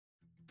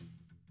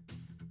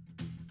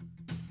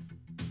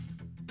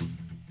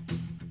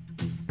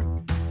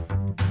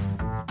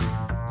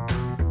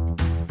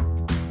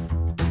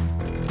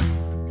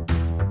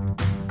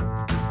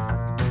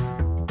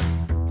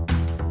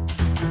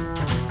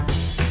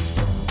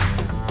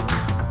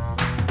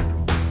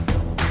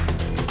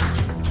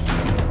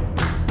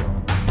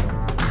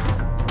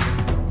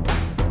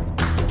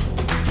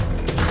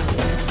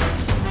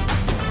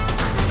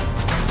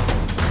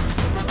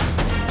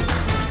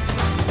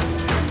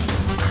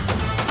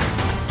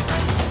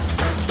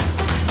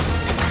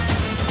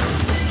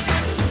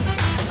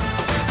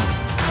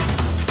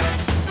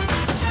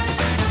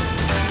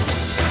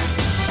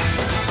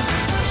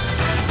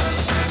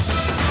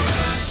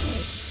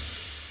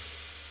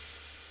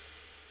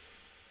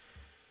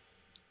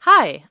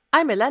Hi,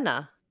 I'm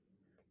Elena,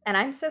 And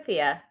I'm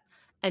Sophia.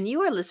 and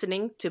you are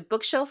listening to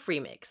Bookshelf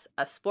Remix,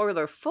 a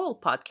spoiler full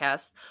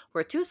podcast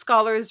where two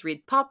scholars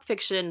read pop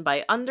fiction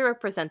by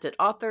underrepresented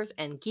authors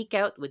and geek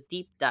out with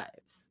deep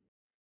dives.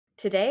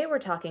 Today we're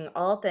talking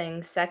all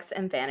things Sex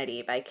and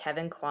Vanity by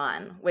Kevin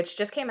Kwan, which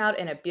just came out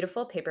in a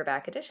beautiful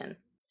paperback edition.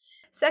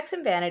 Sex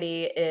and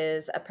Vanity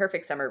is a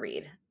perfect summer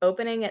read.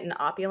 Opening at an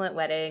opulent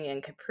wedding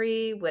in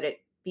Capri, would it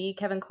be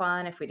Kevin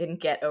Kwan if we didn't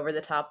get over the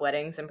top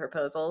weddings and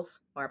proposals?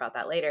 More about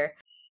that later.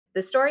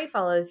 The story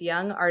follows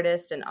young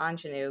artist and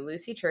ingenue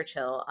Lucy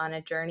Churchill on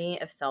a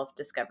journey of self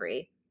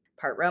discovery.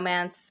 Part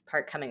romance,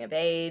 part coming of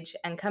age,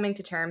 and coming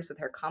to terms with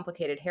her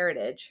complicated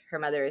heritage. Her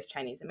mother is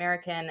Chinese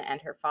American,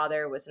 and her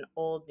father was an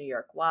old New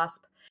York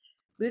WASP.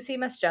 Lucy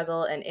must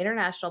juggle an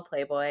international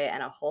playboy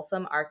and a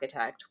wholesome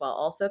architect while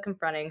also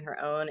confronting her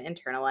own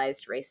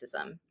internalized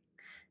racism.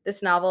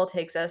 This novel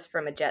takes us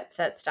from a jet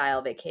set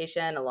style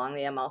vacation along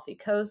the Amalfi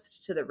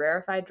Coast to the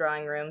rarefied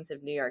drawing rooms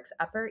of New York's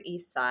Upper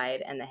East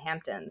Side and the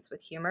Hamptons with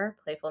humor,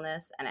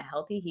 playfulness, and a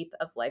healthy heap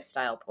of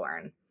lifestyle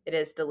porn. It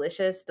is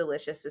delicious,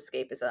 delicious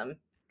escapism.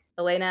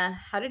 Elena,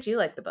 how did you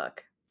like the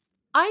book?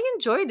 I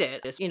enjoyed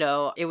it.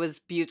 It was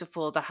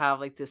beautiful to have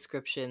like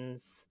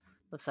descriptions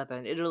of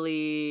Southern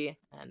Italy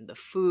and the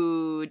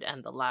food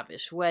and the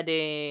lavish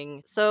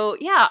wedding. So,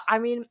 yeah,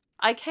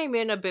 I came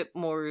in a bit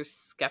more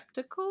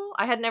skeptical.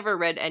 I had never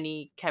read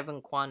any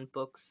Kevin Kwan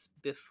books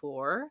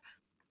before,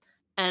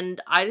 and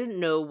I didn't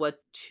know what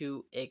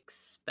to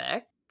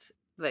expect.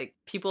 Like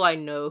people I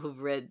know who've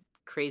read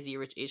Crazy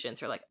Rich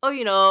Asians are like,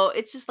 "Oh,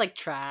 it's just like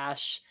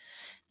trash."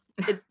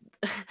 It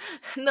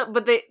No,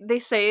 but they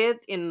say it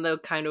in the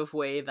kind of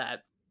way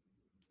that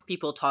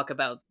people talk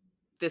about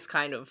this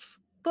kind of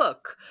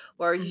book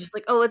where you're just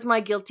like, "Oh, it's my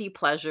guilty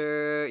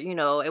pleasure,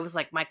 it was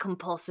like my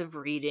compulsive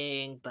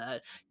reading,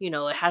 but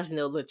it has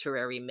no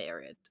literary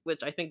merit,"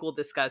 which I think we'll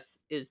discuss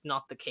is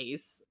not the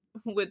case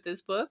with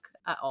this book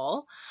at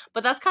all.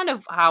 But that's kind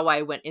of how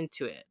I went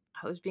into it.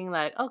 I was being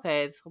like,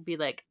 okay, this will be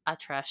like a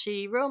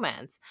trashy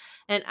romance.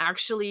 And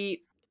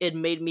actually it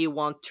made me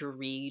want to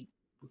read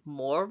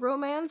more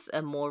romance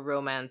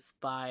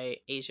by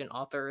Asian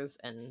authors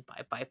and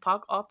by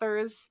BIPOC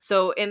authors.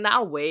 So in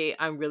that way,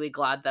 I'm really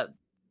glad that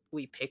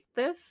we picked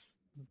this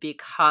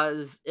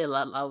because it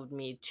allowed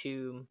me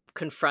to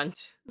confront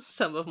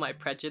some of my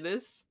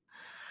prejudice.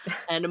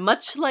 And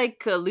much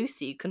like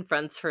Lucy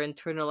confronts her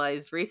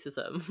internalized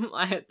racism,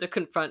 I had to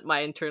confront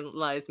my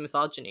internalized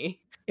misogyny.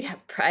 Yeah,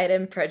 Pride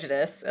and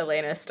Prejudice,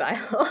 Elena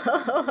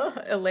style.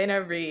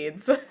 Elena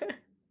reads.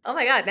 Oh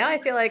my god, now I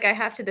feel like I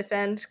have to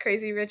defend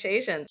Crazy Rich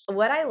Asians.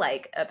 What I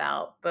like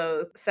about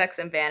both Sex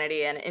and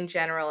Vanity and in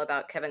general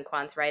about Kevin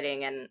Kwan's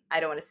writing, and I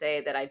don't want to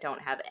say that I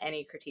don't have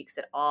any critiques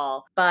at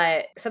all,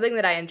 but something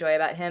that I enjoy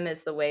about him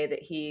is the way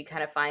that he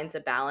kind of finds a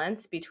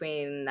balance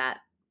between that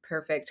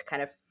perfect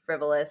kind of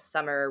frivolous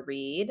summer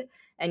read,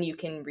 and you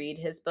can read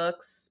his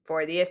books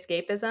for the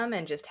escapism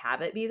and just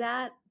have it be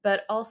that.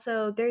 But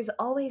also, there's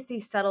always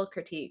these subtle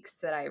critiques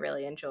that I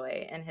really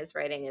enjoy in his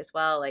writing as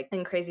well. Like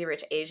in Crazy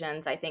Rich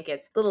Asians, I think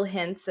it's little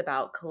hints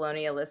about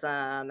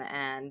colonialism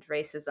and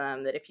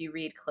racism that if you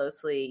read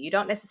closely, you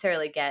don't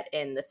necessarily get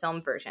in the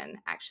film version,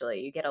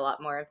 actually. You get a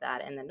lot more of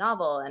that in the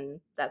novel. And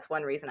that's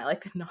one reason I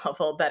like the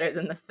novel better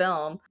than the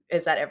film.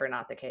 Is that ever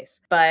not the case?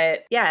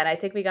 But yeah, and I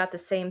think we got the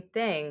same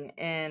thing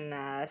in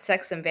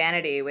Sex and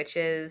Vanity, which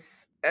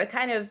is a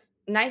kind of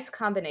nice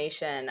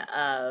combination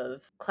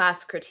of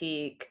class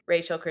critique,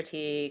 racial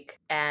critique,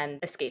 and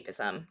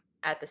escapism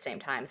at the same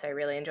time. So I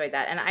really enjoyed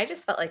that. And I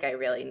just felt like I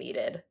really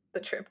needed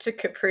the trip to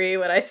Capri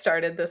when I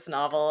started this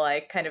novel. I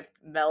kind of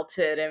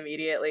melted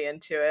immediately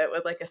into it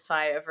with like a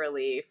sigh of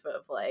relief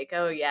of like,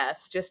 oh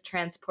yes, just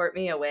transport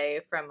me away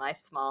from my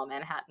small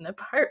Manhattan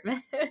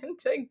apartment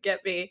to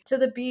get me to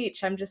the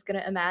beach. I'm just going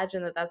to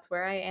imagine that that's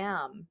where I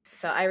am.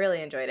 So I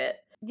really enjoyed it.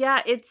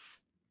 Yeah, it's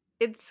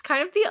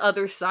kind of the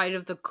other side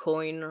of the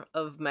coin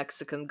of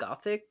Mexican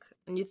Gothic.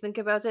 When you think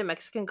about it,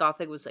 Mexican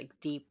Gothic was like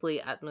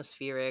deeply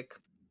atmospheric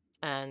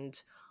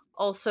and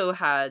also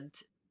had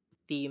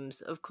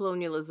themes of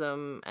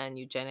colonialism and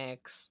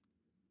eugenics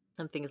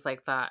and things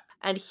like that.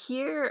 And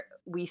here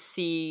we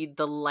see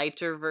the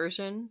lighter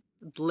version,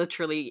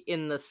 literally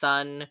in the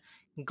sun,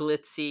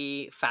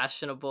 glitzy,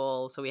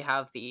 fashionable. So we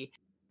have the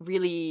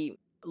really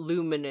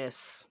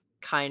luminous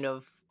kind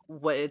of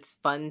what it's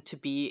fun to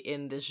be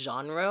in this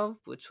genre,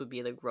 which would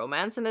be like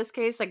romance in this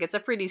case. Like it's a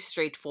pretty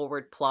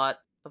straightforward plot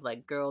of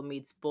like girl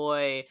meets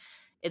boy.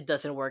 It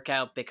doesn't work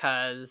out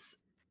because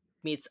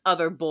meets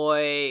other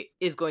boy,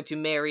 is going to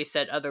marry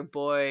said other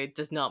boy,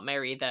 does not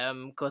marry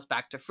them, goes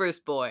back to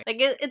first boy. Like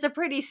it's a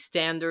pretty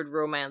standard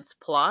romance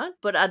plot,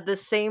 but at the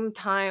same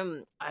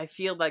time, I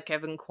feel that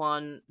Kevin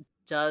Kwan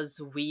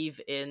does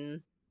weave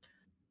in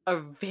a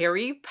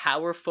very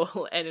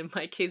powerful and in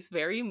my case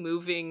very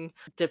moving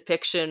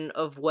depiction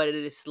of what it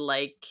is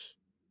like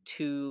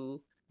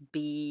to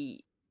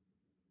be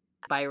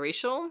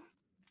biracial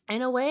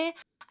in a way.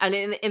 And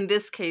in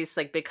this case,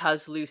 like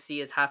because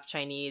Lucy is half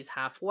Chinese,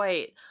 half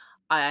white,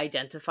 I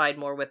identified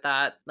more with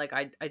that. Like,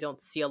 I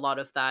don't see a lot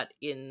of that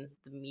in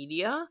the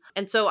media.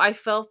 And so I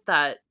felt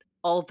that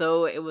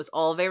although it was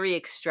all very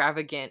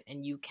extravagant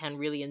and you can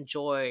really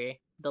enjoy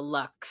the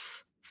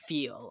luxe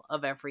feel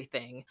of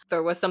everything,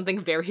 there was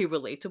something very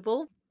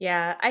relatable.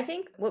 Yeah, I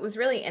think what was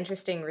really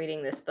interesting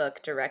reading this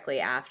book directly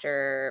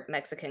after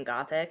Mexican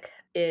Gothic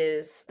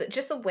is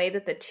just the way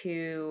that the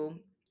two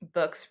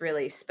books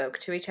really spoke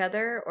to each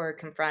other or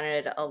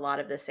confronted a lot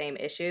of the same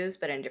issues,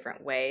 but in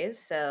different ways.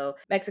 So,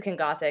 Mexican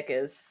Gothic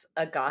is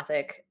a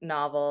Gothic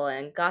novel,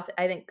 and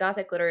I think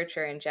Gothic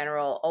literature in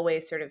general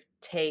always sort of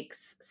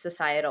takes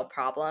societal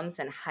problems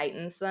and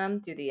heightens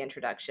them through the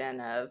introduction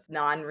of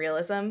non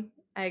realism,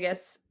 I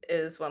guess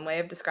is one way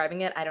of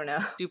describing it. I don't know.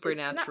 It's not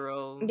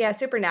Supernatural. yeah,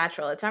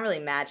 supernatural. It's not really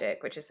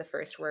magic, which is the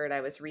first word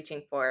I was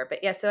reaching for.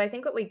 But yeah, so I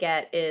think what we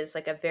get is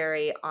like a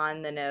very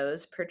on the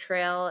nose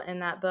portrayal in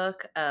that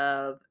book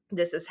of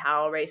this is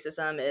how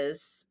racism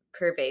is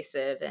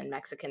pervasive in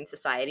Mexican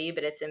society,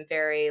 but it's in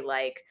very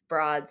like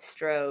broad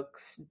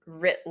strokes,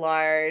 writ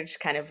large,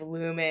 kind of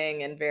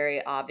looming and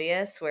very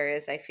obvious.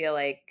 Whereas I feel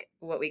like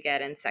what we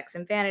get in Sex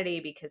and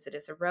Vanity, because it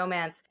is a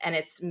romance and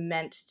it's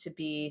meant to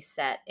be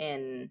set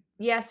in,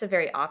 yes, a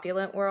very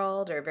opulent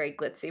world or a very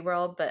glitzy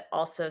world, but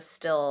also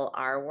still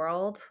our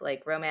world.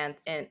 Like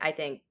romance, and I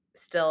think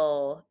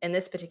still in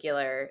this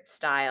particular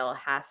style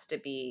has to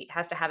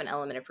have an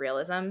element of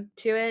realism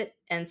to it.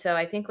 And so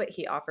I think what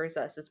he offers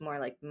us is more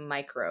like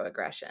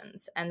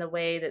microaggressions, and the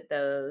way that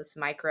those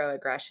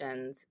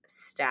microaggressions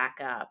stack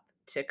up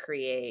to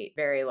create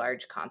very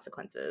large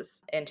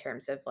consequences in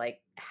terms of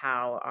like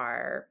how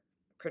our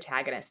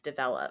protagonist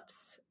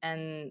develops.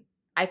 And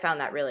I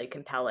found that really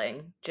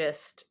compelling,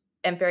 just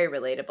and very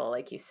relatable,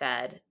 like you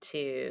said,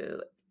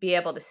 to be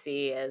able to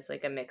see as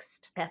like a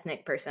mixed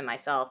ethnic person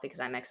myself, because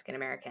I'm Mexican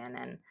American,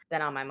 and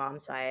then on my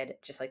mom's side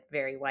just like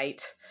very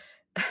white,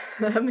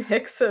 a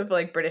mix of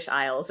like British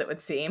Isles, it would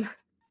seem.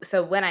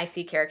 So when I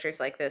see characters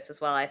like this as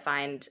well, I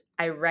find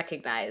I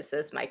recognize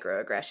those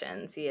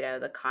microaggressions, you know,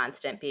 the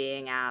constant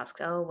being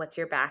asked, oh, what's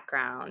your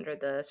background, or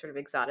the sort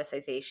of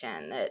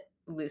exoticization that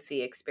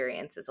Lucy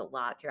experiences a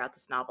lot throughout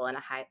this novel. And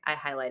I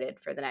highlighted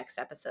for the next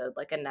episode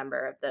like a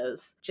number of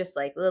those just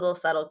like little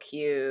subtle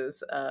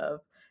cues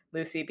of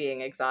Lucy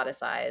being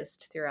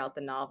exoticized throughout the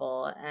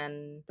novel.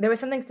 And there was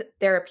something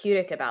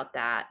therapeutic about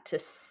that, to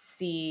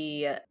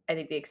see, I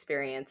think, the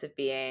experience of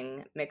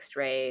being mixed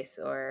race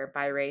or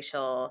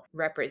biracial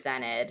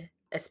represented,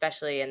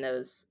 especially in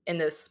those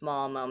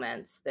small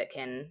moments that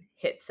can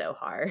hit so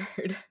hard.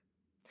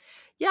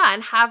 Yeah,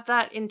 and have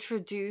that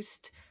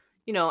introduced,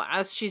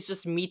 as she's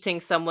just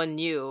meeting someone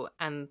new.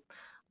 And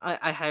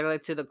I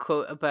highlighted the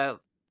quote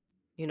about,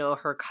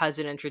 her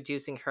cousin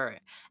introducing her,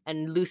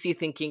 and Lucy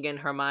thinking in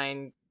her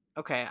mind,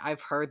 okay,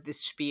 I've heard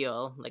this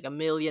spiel like a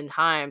million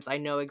times. I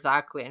know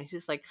exactly. And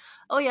she's like,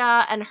 oh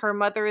yeah, and her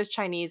mother is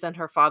Chinese and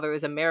her father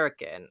is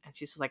American. And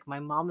she's like, my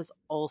mom is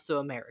also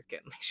American.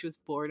 Like, she was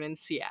born in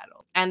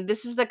Seattle. And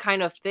this is the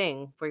kind of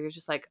thing where you're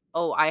just like,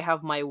 oh, I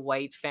have my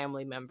white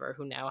family member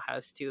who now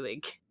has to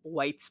like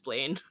white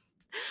splain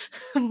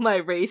my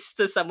race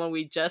to someone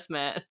we just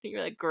met.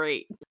 You're like,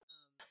 great.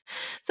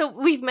 So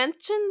we've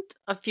mentioned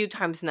a few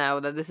times now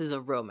that this is a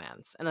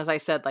romance. And as I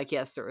said, like,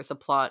 yes, there is a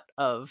plot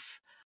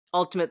of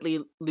ultimately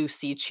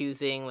Lucy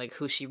choosing like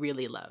who she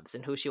really loves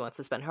and who she wants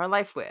to spend her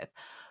life with.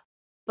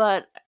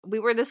 But we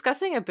were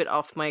discussing a bit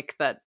off mic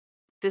that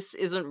this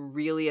isn't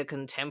really a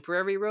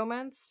contemporary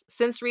romance.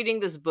 Since reading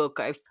this book,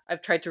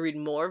 I've tried to read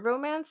more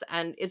romance,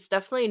 and it's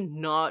definitely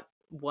not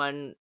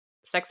one.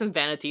 Sex and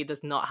Vanity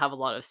does not have a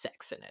lot of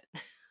sex in it.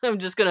 I'm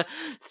just gonna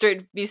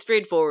be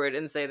straightforward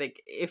and say,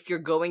 like, if you're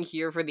going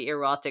here for the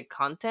erotic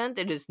content,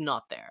 it is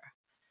not there,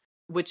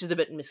 which is a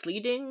bit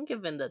misleading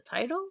given the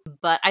title.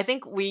 But I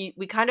think we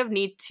kind of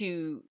need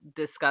to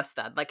discuss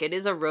that. Like, it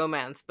is a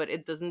romance, but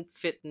it doesn't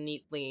fit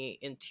neatly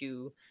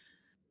into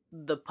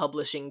the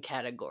publishing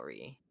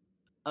category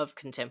of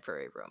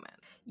contemporary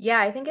romance.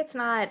 Yeah, I think it's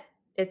not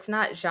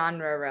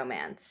genre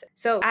romance.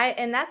 So I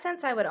in that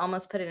sense I would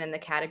almost put it in the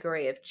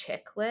category of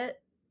chick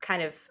lit,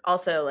 kind of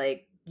also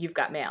like You've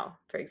Got Mail,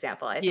 for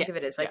example. I think Yes, of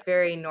it as yeah. like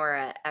very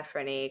Nora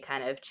Ephron-y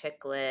kind of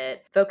chick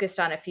lit, focused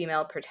on a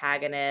female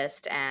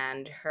protagonist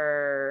and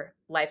her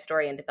life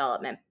story and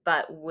development,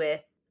 but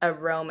with a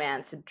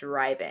romance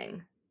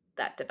driving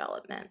that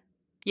development.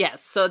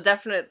 Yes, so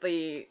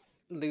definitely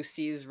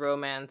Lucy's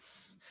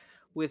romance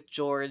with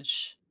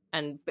George,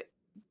 and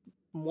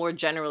more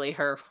generally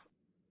her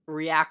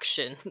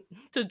reaction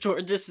to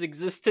George's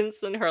existence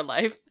in her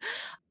life,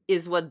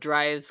 is what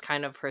drives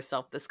kind of her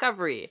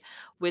self-discovery,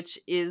 which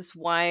is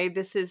why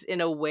this is in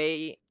a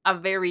way a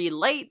very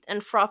light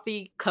and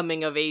frothy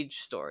coming of age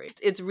story.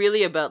 It's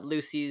really about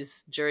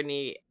Lucy's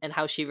journey and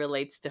how she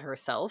relates to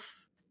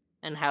herself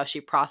and how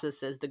she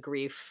processes the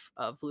grief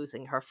of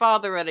losing her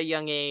father at a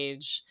young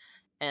age,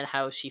 and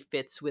how she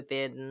fits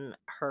within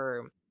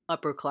her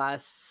upper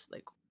class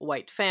like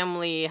white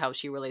family, how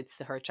she relates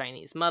to her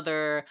Chinese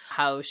mother,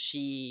 how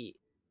she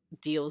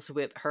deals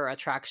with her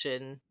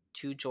attraction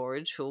to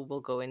George, who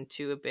we'll go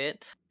into a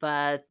bit.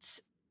 But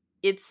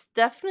it's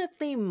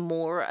definitely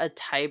more a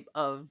type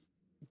of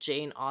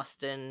Jane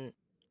Austen,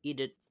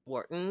 Edith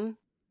Wharton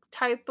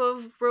type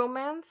of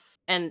romance.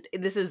 And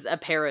this is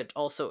apparent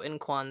also in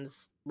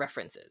Kwan's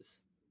references.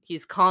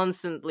 He's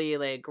constantly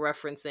like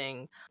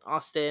referencing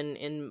Austen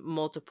in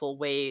multiple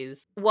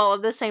ways, while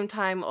at the same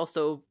time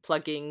also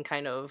plugging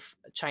kind of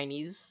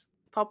Chinese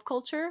pop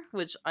culture,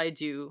 which I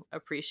do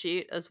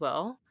appreciate as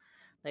well.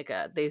 Like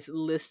they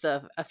list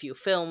a few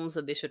films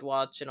that they should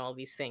watch and all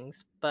these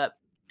things, but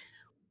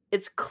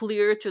it's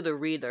clear to the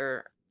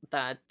reader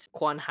that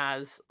Kwan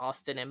has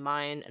Austen in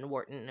mind and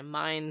Wharton in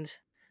mind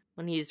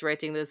when he's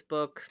writing this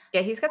book.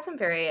 Yeah, he's got some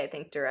very, I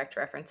think, direct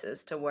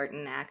references to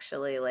Wharton,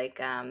 actually.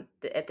 Like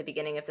at the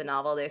beginning of the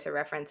novel, there's a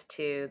reference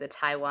to the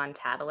Taiwan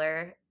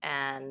Tattler.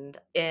 And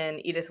in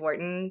Edith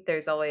Wharton,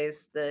 there's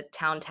always the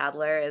town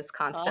tattler is Oh.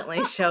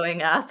 constantly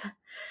showing up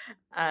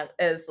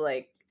as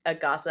like a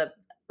gossip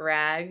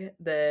rag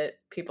that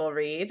people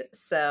read.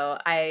 So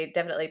I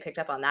definitely picked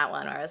up on that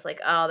one where I was like,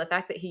 oh, the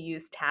fact that he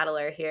used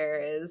tattler here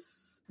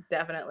is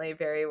definitely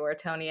very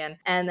Whartonian.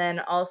 And then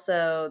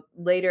also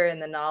later in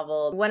the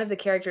novel, one of the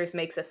characters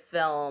makes a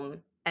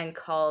film and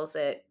calls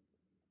it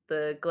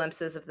The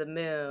Glimpses of the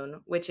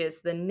Moon, which is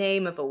the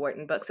name of a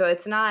Wharton book. So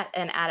it's not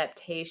an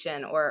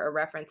adaptation or a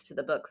reference to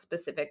the book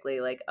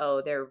specifically, like,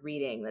 oh, they're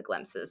reading The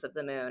Glimpses of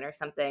the Moon or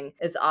something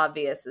as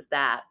obvious as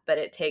that, but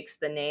it takes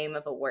the name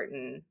of a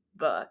Wharton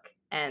book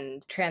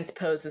and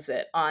transposes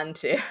it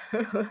onto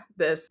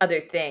this other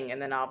thing in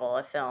the novel,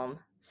 a film.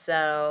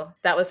 So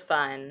that was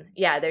fun.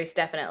 Yeah, there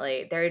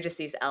are just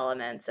these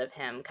elements of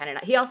him kind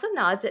of. He also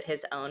nods at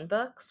his own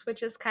books,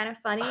 which is kind of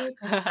funny.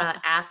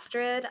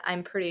 Astrid,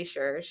 I'm pretty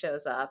sure,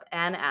 shows up,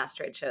 and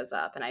Astrid shows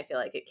up, and I feel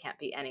like it can't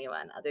be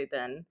anyone other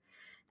than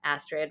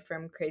Astrid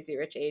from Crazy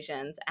Rich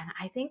Asians. And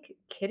I think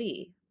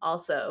Kitty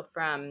also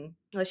from,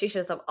 well, she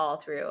shows up all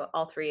through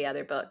all three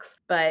other books,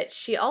 but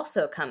she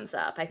also comes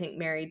up, I think,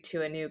 married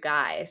to a new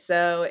guy.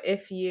 So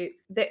if you,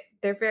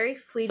 they're very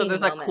fleeting So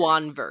there's moments. a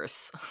Kwan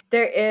verse.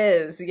 There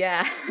is,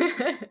 yeah.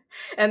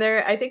 And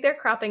I think they're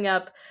cropping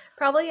up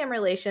probably in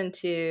relation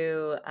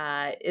to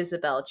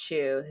Isabel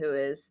Chu, who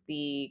is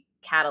the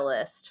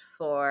catalyst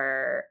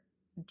for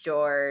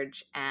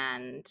George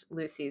and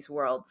Lucy's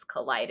worlds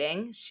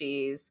colliding.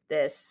 She's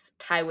this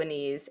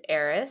Taiwanese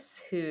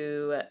heiress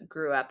who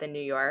grew up in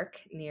New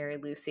York near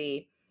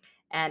Lucy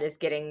and is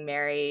getting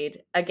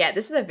married. Again,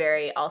 this is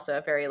also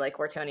a very like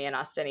Whartonian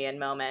Austinian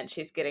moment.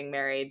 She's getting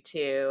married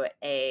to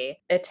a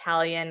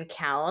Italian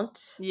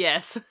count.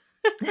 Yes.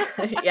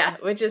 Yeah,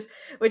 which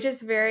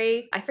is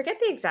very, I forget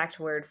the exact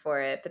word for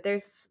it, but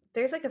there's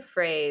like a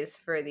phrase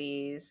for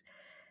these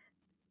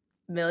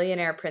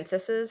millionaire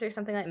princesses or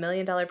something, like $1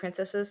 million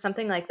princesses,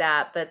 something like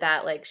that, but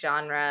that like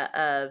genre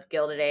of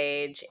Gilded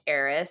Age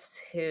heiress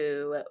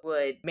who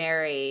would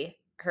marry,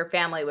 her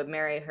family would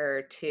marry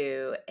her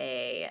to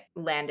a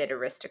landed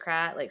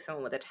aristocrat, like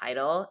someone with a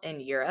title in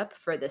Europe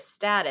for the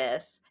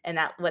status, and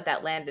that what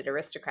that landed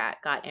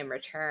aristocrat got in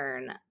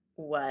return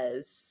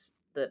was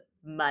the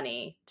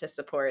money to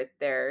support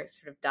their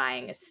sort of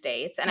dying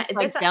estates. And Just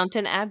like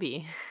Downton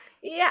Abbey.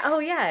 yeah, oh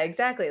yeah,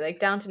 exactly, like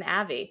Downton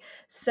Abbey.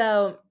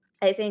 So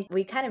I think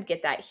we kind of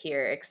get that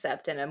here,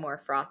 except in a more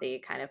frothy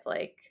kind of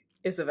like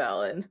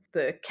Isabel and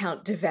the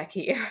Count de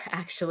Vecchi are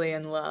actually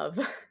in love.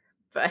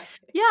 But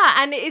Yeah,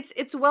 and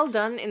it's well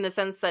done in the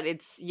sense that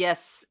it's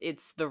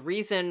the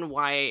reason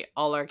why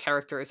all our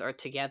characters are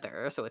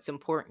together, so it's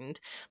important,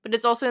 but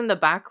it's also in the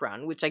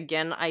background, which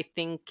again I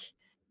think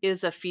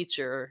is a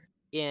feature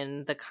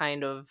in the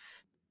kind of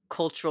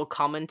cultural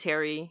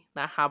commentary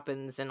that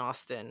happens in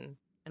Austen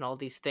and all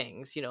these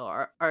things. You know,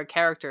 our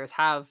characters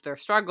have their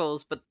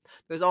struggles, but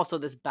there's also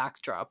this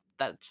backdrop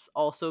that's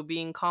also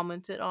being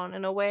commented on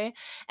in a way.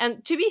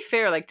 And to be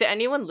fair, like to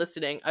anyone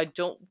listening, I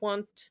don't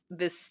want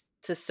this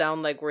to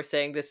sound like we're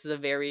saying this is a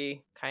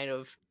very kind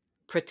of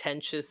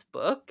pretentious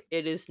book.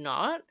 It is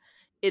not.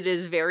 It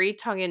is very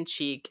tongue in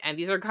cheek, and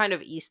these are kind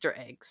of Easter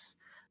eggs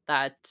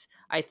that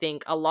I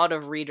think a lot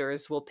of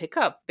readers will pick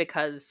up,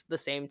 because the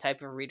same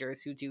type of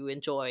readers who do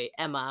enjoy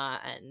Emma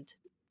and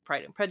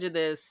Pride and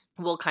Prejudice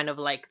will kind of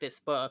like this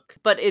book.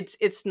 But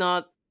it's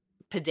not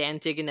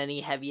pedantic in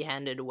any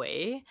heavy-handed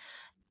way.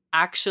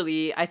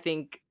 Actually, I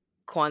think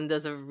Kwan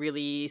does a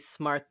really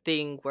smart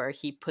thing where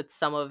he puts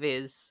some of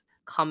his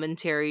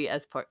commentary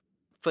as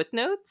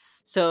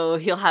footnotes. So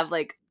he'll have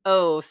like,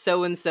 oh,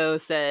 so and so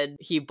said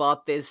he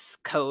bought this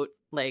coat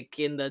like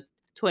in the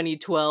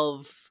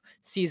 2012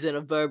 season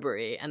of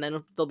Burberry, and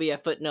then there'll be a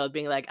footnote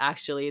being like,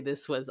 actually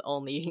this was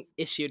only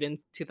issued in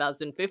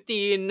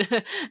 2015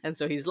 and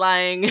so he's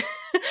lying.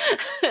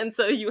 And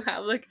so you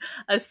have like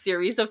a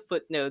series of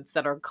footnotes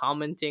that are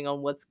commenting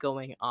on what's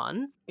going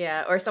on.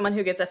 yeah, or someone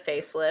who gets a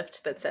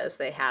facelift but says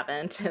they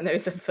haven't, and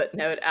there's a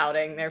footnote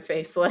outing their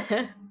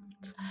facelift.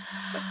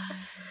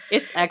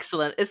 It's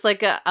excellent. It's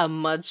like a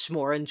much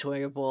more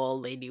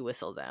enjoyable Lady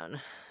Whistledown.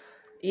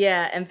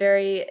 Yeah, and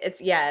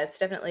it's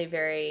definitely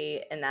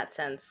very, in that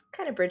sense,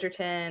 kind of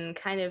Bridgerton,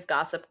 kind of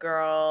Gossip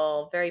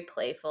Girl, very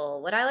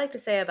playful. What I like to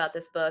say about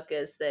this book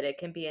is that it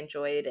can be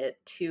enjoyed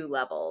at two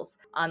levels.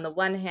 On the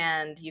one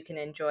hand, you can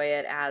enjoy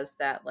it as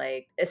that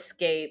like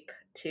escape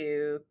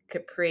to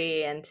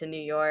Capri and to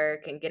New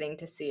York and getting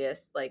to see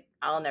us, like,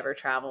 I'll never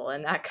travel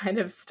in that kind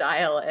of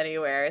style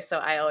anywhere. So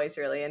I always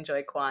really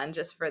enjoy Kwan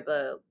just for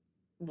the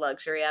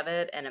luxury of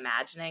it and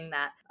imagining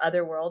that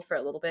other world for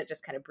a little bit,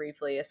 just kind of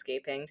briefly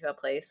escaping to a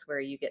place where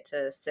you get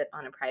to sit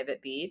on a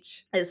private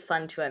beach is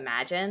fun to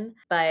imagine.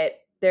 But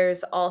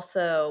there's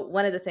also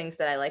one of the things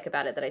that I like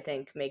about it that I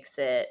think makes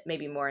it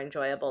maybe more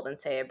enjoyable than,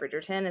 say, a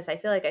Bridgerton is I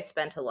feel like I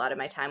spent a lot of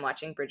my time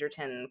watching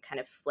Bridgerton kind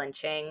of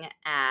flinching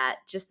at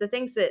just the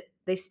things that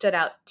they stood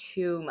out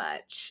too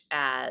much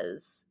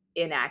as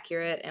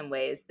inaccurate in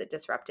ways that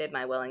disrupted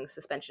my willing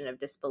suspension of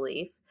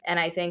disbelief. And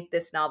I think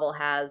this novel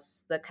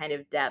has the kind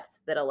of depth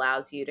that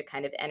allows you to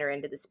kind of enter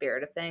into the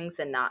spirit of things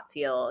and not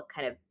feel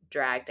kind of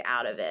dragged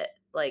out of it.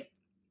 Like,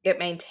 it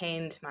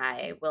maintained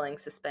my willing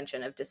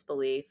suspension of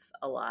disbelief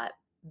a lot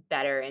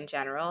better in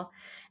general.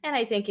 And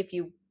I think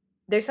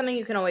there's something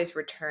you can always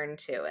return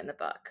to in the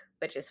book,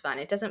 which is fun.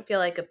 It doesn't feel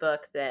like a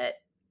book that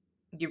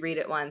you read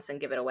it once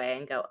and give it away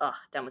and go, ugh,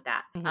 done with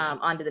that. Mhm.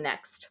 On to the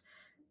next.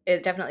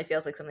 It definitely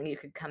feels like something you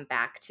could come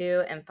back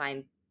to and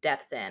find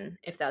depth in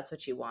if that's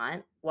what you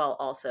want, while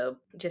also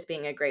just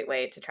being a great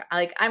way to try.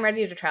 Like, I'm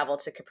ready to travel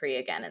to Capri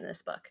again in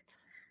this book.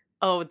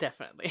 Oh,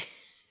 definitely.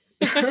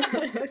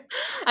 I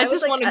I was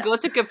just like, want to go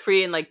to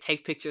Capri and like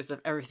take pictures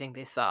of everything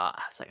they saw.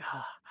 I was like,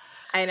 oh.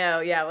 I know,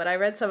 yeah. When I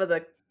read some of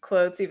the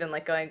quotes, even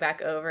like going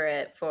back over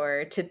it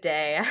for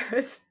today, I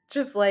was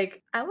just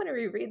like, I want to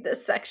reread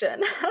this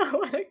section. I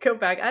want to go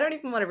back. I don't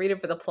even want to read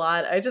it for the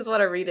plot. I just want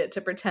to read it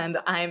to pretend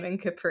I'm in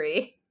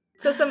Capri.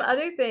 So some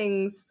other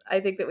things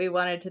I think that we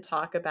wanted to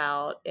talk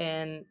about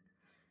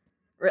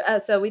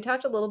so we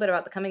talked a little bit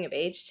about the coming of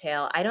age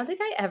tale. I don't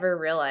think I ever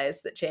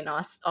realized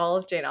that all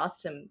of Jane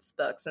Austen's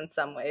books in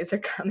some ways are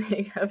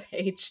coming of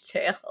age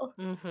tales.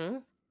 Mm-hmm.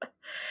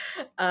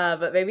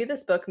 But maybe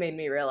this book made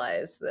me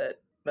realize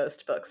that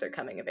most books are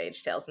coming of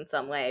age tales in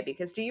some way,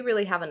 because do you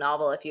really have a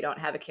novel if you don't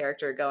have a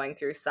character going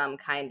through some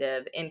kind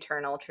of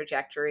internal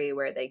trajectory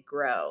where they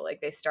grow?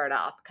 Like, they start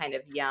off kind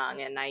of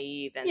young and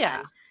naive and Yeah.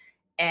 then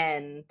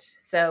end.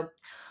 So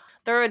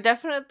There are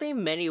definitely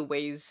many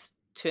ways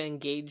to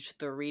engage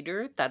the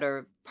reader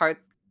that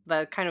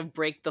kind of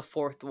break the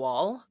fourth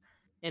wall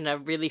in a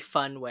really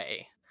fun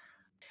way.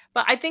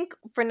 But I think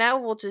for now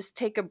we'll just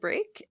take a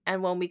break,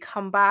 and when we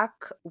come back,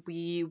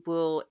 we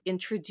will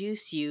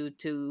introduce you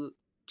to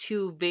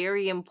two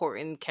very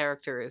important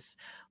characters,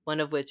 one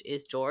of which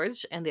is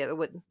George and the other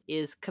one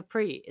is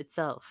Capri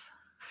itself.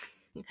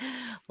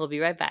 We'll be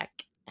right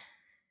back.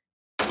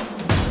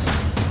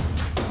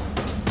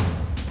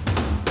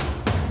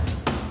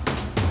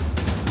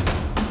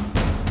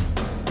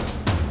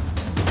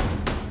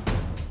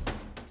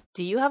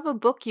 Do you have a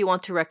book you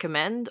want to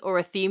recommend or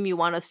a theme you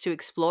want us to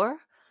explore?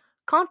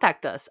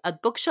 Contact us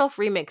at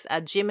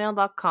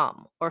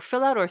bookshelfremix@gmail.com or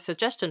fill out our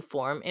suggestion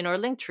form in our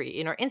link tree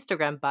in our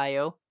Instagram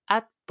bio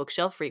at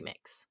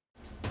bookshelfremix.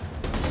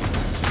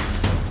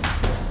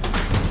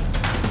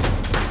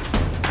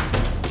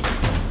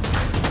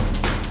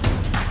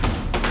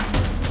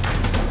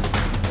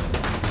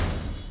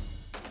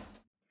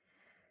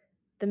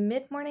 the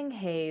mid-morning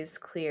haze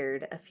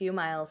cleared a few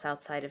miles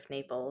outside of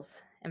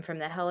Naples, and from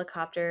the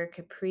helicopter,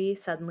 Capri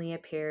suddenly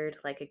appeared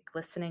like a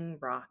glistening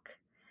rock,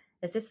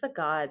 as if the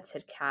gods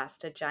had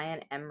cast a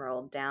giant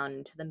emerald down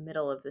into the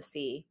middle of the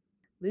sea.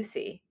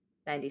 Lucy,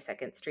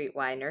 92nd Street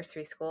Y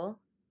Nursery School,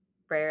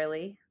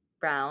 Brierly,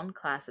 Brown,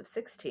 class of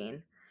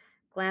 16,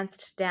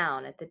 glanced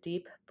down at the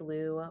deep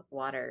blue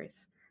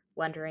waters,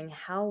 wondering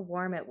how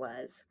warm it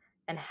was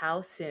and how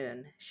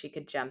soon she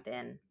could jump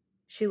in.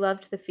 She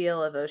loved the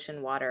feel of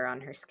ocean water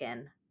on her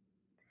skin.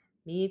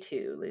 Me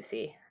too,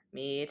 Lucy.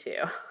 Me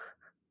too.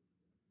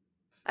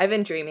 I've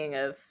been dreaming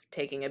of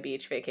taking a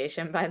beach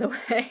vacation, by the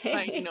I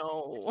way.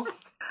 know.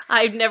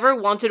 I've never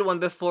wanted one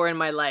before in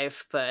my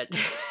life, but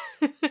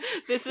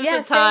this is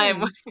Yeah, the time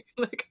same. when,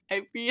 like,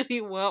 I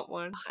really want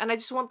one. And I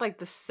just want like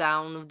the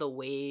sound of the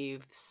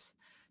waves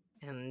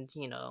and,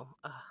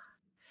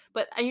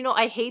 but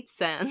I hate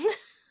sand.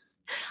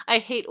 I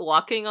hate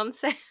walking on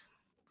sand.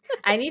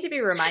 I need to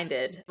be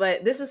reminded,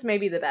 but this is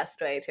maybe the best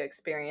way to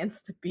experience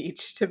the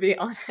beach, to be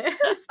honest,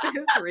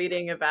 is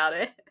reading about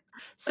it.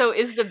 So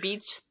is the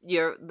beach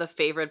the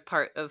favorite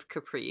part of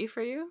Capri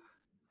for you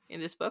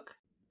in this book?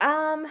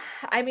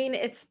 I mean,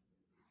 it's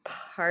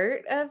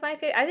part of my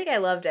favorite. I think I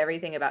loved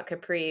everything about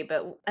Capri,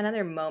 but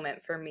another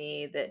moment for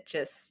me that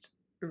just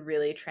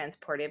really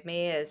transported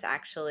me is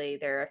actually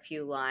there are a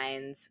few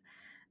lines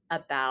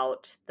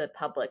about the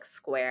public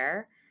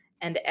square,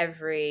 and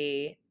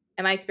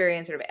in my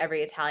experience, sort of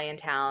every Italian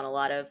town, a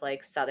lot of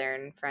like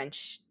southern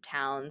French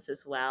towns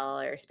as well,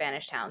 or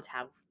Spanish towns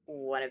have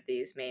one of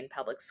these main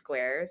public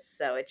squares.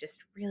 So it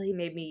just really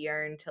made me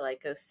yearn to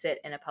like go sit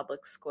in a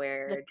public The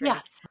square,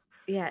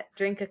 piazza.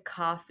 drink a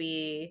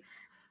coffee,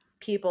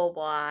 people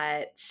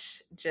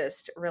watch,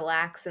 just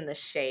relax in the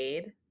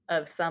shade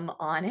of some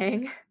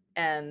awning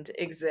and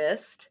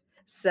exist.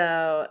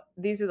 So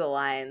these are the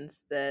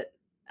lines that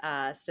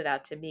stood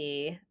out to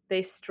me.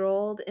 They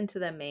strolled into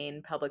the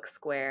main public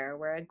square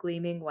where a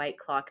gleaming white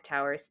clock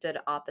tower stood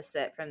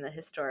opposite from the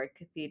historic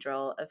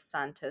Cathedral of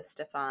Santo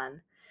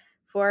Stefan.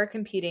 Four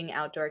competing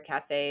outdoor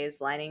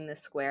cafes lining the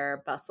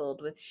square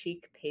bustled with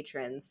chic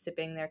patrons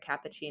sipping their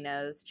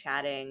cappuccinos,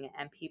 chatting,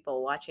 and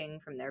people watching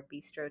from their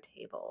bistro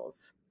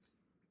tables.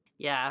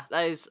 Yeah,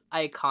 that is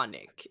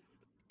iconic.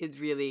 It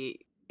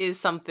really is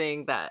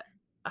something that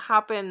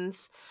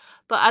happens.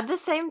 But at the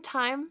same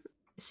time,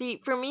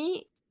 see, for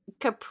me,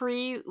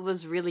 Capri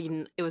was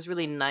it was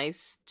really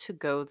nice to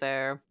go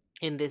there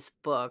in this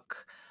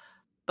book.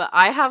 But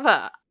I have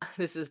a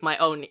this is my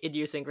own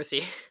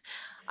idiosyncrasy.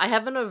 I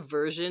have an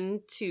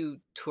aversion to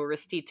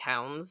touristy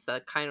towns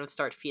that kind of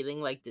start feeling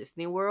like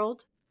Disney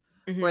World,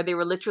 where Hmm. they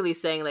were literally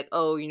saying like,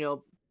 oh,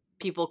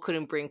 people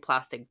couldn't bring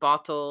plastic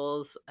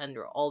bottles, and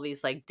there were all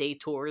these like day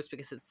tours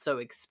because it's so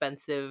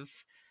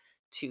expensive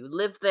to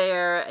live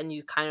there, and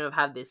you kind of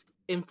have this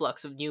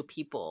influx of new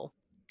people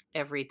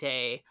every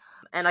day.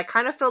 And I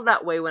kind of felt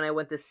that way when I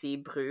went to see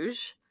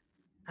Bruges.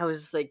 I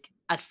was just like,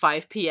 at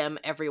 5 p.m.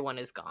 everyone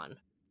is gone,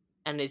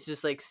 and it's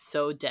just like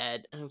so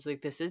dead, and I was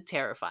like, this is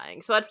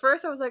terrifying. So at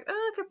first I was like,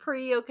 oh,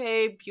 Capri,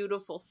 okay,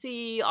 beautiful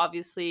sea,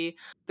 obviously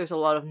there's a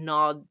lot of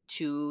nod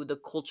to the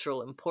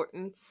cultural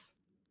importance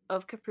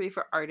of Capri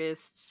for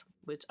artists,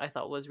 which I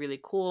thought was really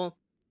cool.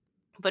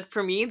 But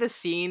for me, the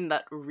scene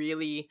that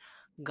really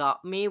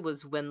got me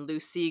was when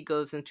Lucy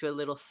goes into a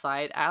little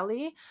side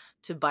alley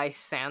to buy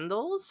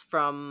sandals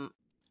from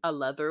a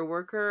leather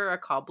worker, a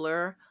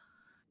cobbler.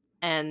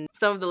 And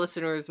some of the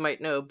listeners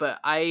might know, but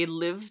I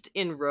lived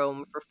in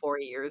Rome for 4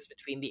 years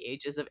between the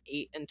ages of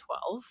 8 and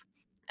 12.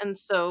 And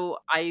so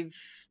I've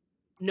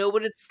know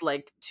what it's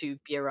like to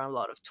be around a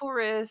lot of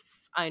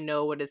tourists. I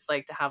know what it's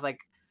like to have like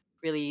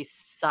really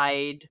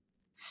side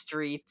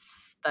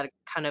streets that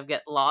kind of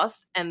get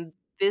lost. And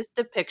this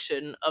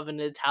depiction of an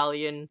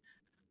Italian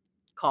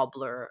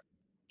cobbler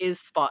is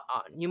spot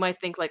on. You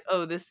might think like,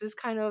 oh, this is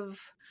kind of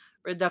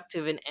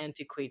reductive and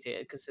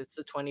antiquated because it's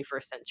the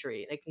 21st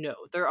century. Like, no,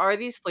 there are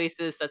these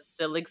places that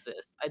still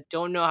exist. I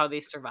don't know how they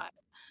survive,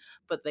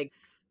 but like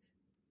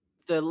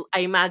I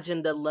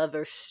imagine the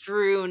leather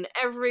strewn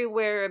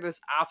everywhere. There's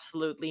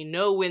absolutely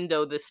no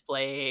window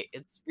display.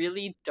 It's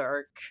really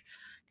dark,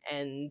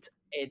 and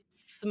it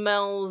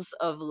smells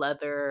of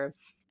leather,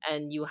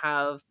 and you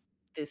have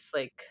this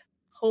like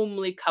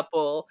homely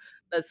couple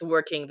that's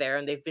working there,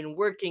 and they've been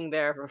working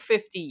there for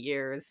 50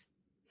 years.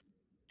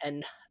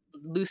 And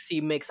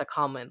Lucy makes a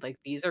comment like,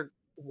 these are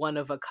one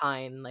of a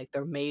kind, like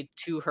they're made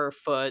to her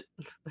foot.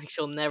 Like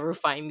she'll never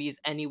find these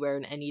anywhere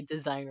in any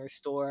designer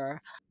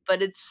store.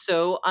 But it's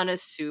so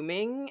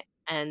unassuming,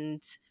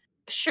 and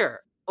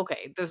sure,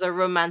 okay, there's a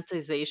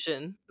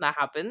romanticization that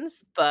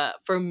happens, but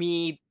for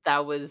me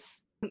that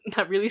was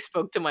that really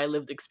spoke to my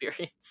lived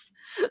experience.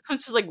 I'm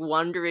just like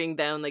wandering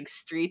down like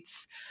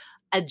streets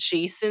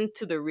adjacent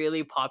to the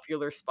really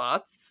popular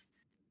spots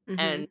Hmm.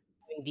 and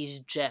having these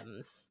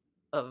gems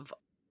of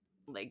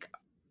like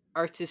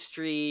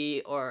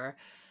artistry, or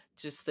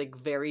just like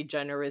very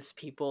generous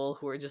people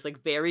who are just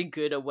like very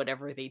good at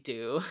whatever they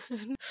do.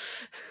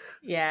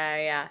 Yeah,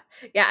 yeah.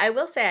 Yeah, I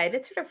will say I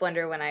did sort of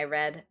wonder when I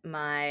read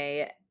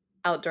my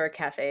outdoor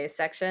cafe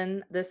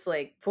section, this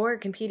like four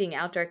competing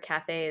outdoor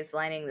cafes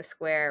lining the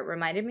square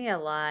reminded me a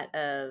lot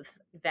of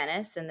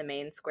Venice and the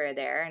main square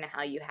there, and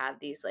how you have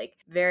these like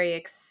very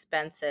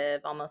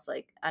expensive, almost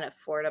like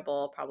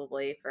unaffordable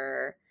probably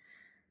for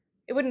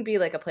it wouldn't be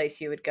like a place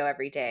you would go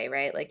every day,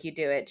 right? Like you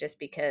do it just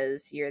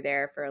because you're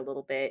there for a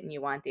little bit and you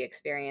want the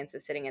experience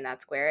of sitting in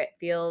that square. It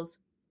feels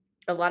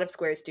a lot of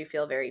squares do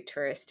feel very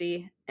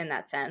touristy in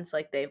that sense.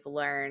 Like they've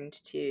learned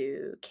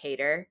to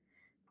cater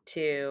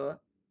to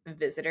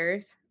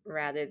visitors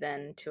rather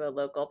than to a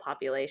local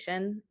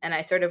population. And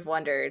I sort of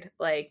wondered,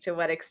 like, to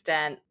what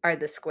extent are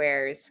the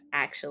squares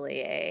actually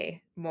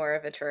a more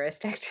of a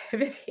tourist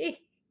activity?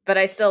 But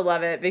I still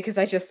love it because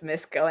I just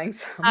miss going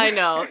somewhere. I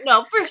know,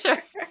 no, for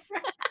sure.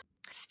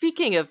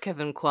 Speaking of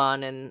Kevin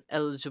Kwan and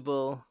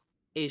eligible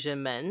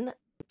Asian men,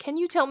 can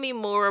you tell me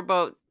more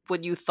about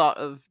what you thought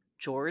of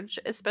George,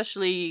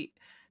 especially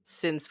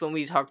since when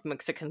we talked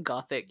Mexican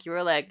Gothic, you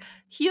were like,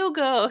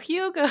 Hugo,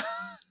 Hugo.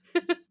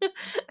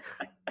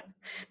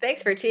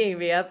 Thanks for teeing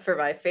me up for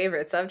my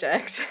favorite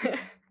subject,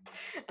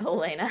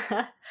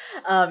 Elena.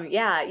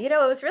 Yeah,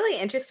 it was really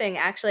interesting.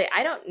 Actually,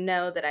 I don't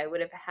know that I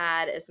would have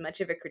had as much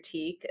of a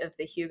critique of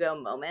the Hugo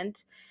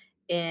moment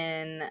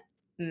in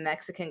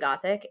Mexican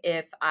Gothic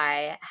if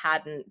I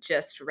hadn't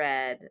just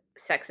read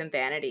Sex and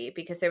Vanity,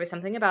 because there was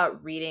something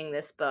about reading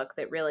this book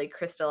that really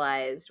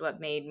crystallized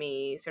what made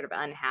me sort of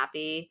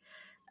unhappy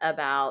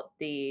about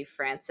the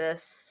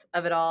Francis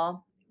of it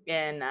all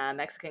in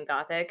Mexican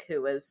Gothic,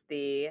 who was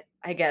the,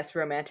 I guess,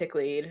 romantic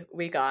lead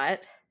we got.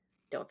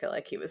 Don't feel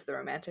like he was the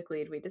romantic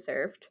lead we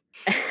deserved.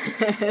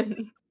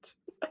 And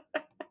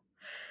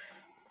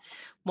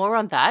More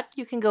on that,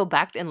 you can go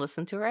back and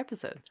listen to our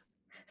episode.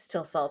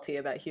 Still salty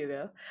about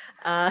Hugo.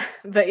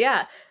 But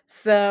yeah,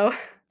 so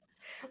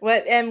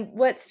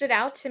what stood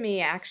out to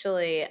me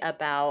actually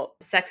about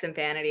Sex and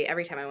Vanity,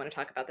 every time I want to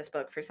talk about this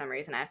book, for some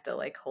reason I have to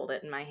like hold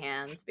it in my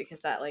hands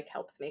because that like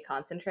helps me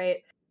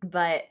concentrate.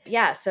 But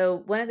yeah, so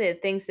one of the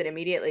things that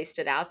immediately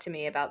stood out to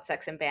me about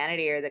Sex and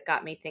Vanity, or that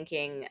got me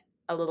thinking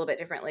a little bit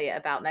differently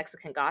about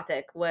Mexican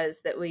Gothic,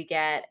 was that we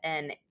get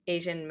an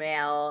Asian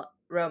male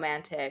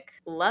romantic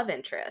love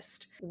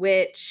interest,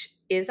 which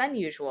is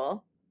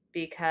unusual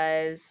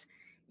because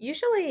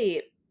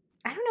usually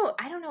I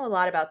don't know a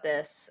lot about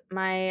this.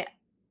 My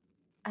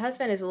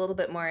husband is a little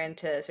bit more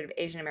into sort of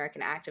Asian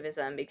American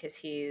activism because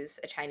he's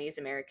a Chinese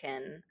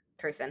American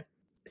person.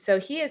 So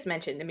he has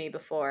mentioned to me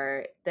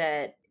before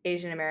that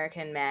Asian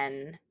American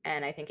men,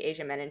 and I think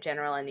Asian men in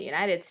general in the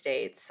United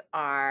States,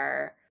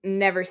 are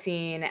never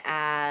seen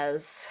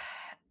as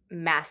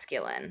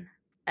masculine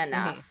Hmm.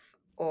 enough,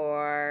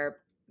 or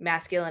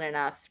masculine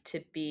enough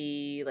to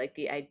be like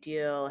the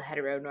ideal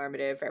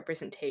heteronormative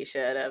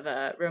representation of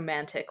a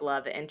romantic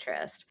love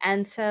interest.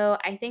 And so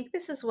I think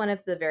this is one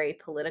of the very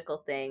political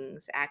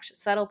things, actually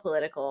subtle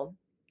political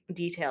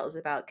details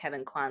about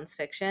Kevin Kwan's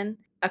fiction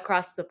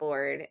across the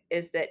board,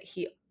 is that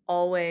he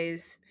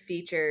always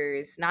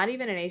features not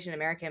even an Asian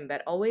American,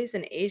 but always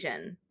an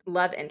Asian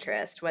love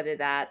interest, whether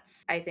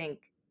that's, I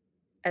think,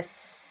 a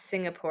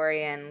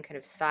Singaporean kind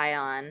of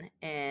scion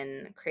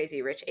in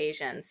Crazy Rich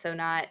Asians. So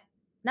not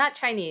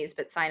Chinese,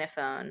 but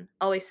Sinophone,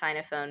 always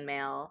Sinophone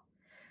male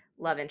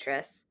love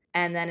interests.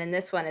 And then in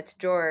this one, it's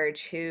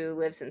George, who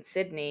lives in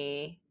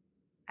Sydney,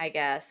 I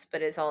guess,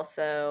 but is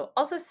also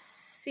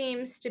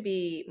seems to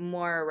be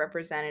more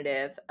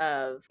representative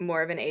of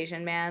more of an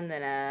Asian man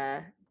than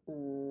a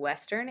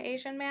Western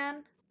Asian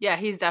man. Yeah,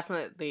 he's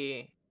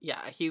definitely,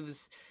 yeah, he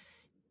was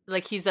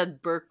like, he's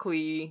at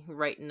Berkeley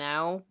right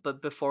now,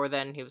 but before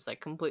then he was like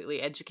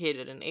completely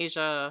educated in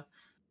Asia,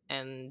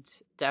 and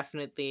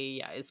definitely,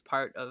 yeah, is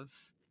part of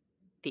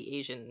the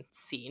Asian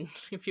scene,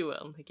 if you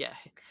will. Like, yeah.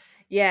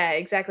 Yeah,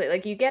 exactly.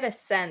 Like you get a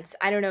sense,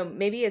 I don't know,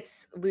 maybe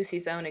it's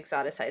Lucy's own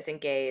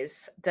exoticizing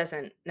gaze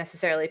doesn't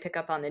necessarily pick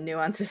up on the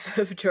nuances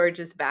of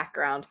George's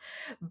background,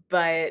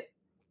 but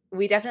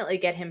we definitely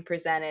get him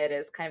presented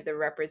as kind of the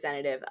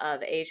representative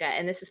of Asia.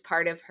 And this is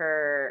part of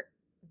her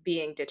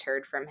being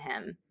deterred from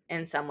him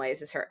in some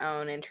ways, is her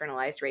own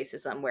internalized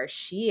racism, where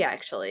she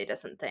actually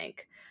doesn't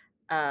think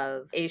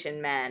of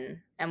Asian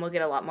men. And we'll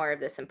get a lot more of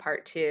this in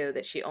part two,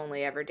 that she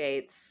only ever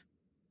dates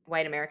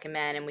white American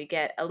men. And we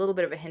get a little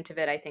bit of a hint of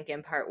it, I think,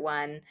 in part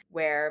one,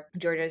 where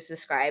Georgia is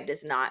described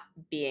as not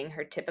being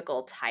her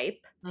typical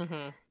type,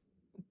 Hmm.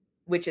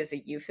 which is a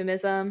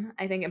euphemism,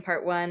 I think, in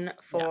part one Yeah.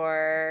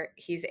 for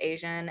he's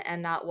Asian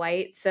and not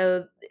white.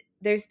 So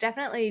there's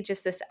definitely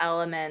just this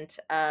element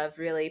of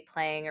really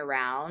playing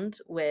around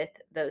with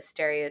those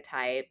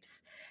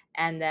stereotypes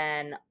and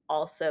then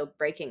also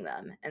breaking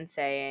them and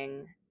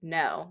saying,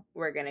 no,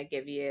 we're going to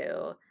give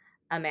you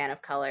a man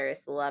of color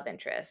as the love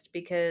interest,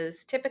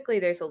 because typically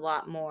there's a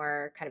lot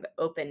more kind of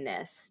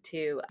openness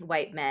to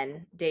white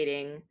men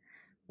dating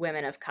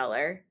women of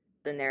color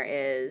than there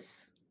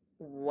is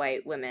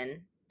white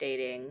women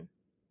dating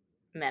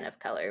men of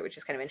color, which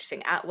is kind of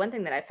interesting. One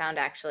thing that I found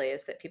actually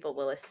is that people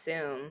will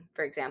assume,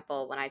 for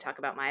example, when I talk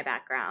about my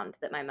background,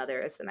 that my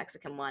mother is the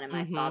Mexican one and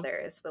my Hmm. father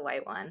is the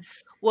white one.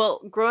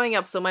 Well, growing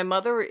up, so my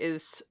mother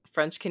is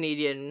French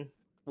Canadian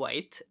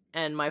white,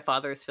 and my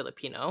father is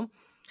Filipino.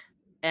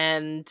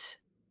 And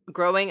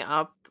growing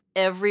up,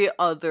 every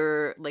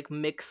other like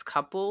mixed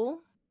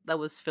couple that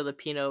was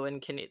Filipino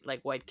and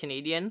like white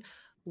Canadian,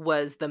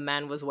 was the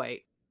man was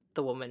white,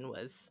 the woman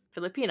was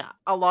Filipina.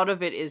 A lot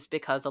of it is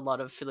because a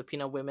lot of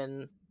Filipino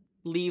women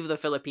leave the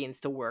Philippines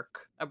to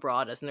work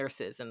abroad as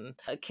nurses and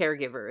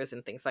caregivers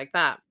and things like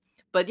that.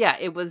 But yeah,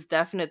 it was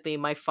definitely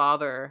my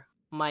father,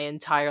 my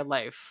entire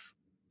life,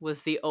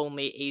 was the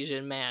only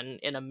Asian man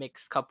in a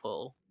mixed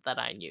couple that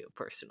I knew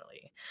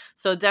personally.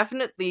 So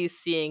definitely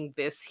seeing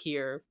this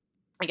here,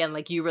 again,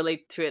 like, you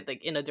relate to it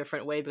like in a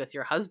different way because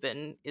your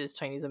husband is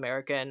Chinese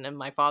American and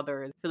my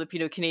father is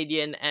Filipino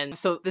Canadian, and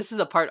so this is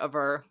a part of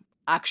our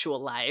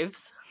actual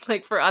lives.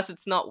 Like, for us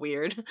it's not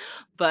weird,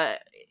 but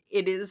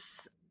it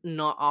is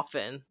not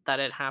often that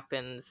it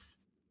happens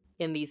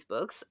in these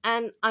books.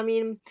 And I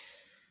mean,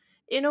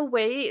 in a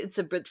way it's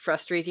a bit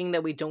frustrating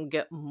that we don't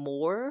get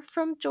more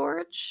from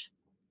George,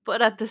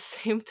 but at the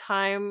same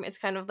time it's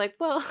kind of like,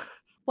 well,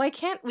 why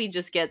can't we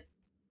just get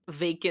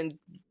vacant,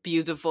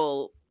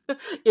 beautiful,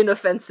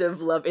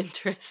 inoffensive love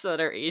interests that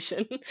are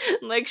Asian?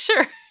 Like,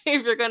 sure,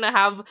 if you're gonna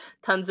have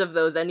tons of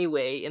those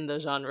anyway in the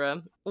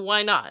genre,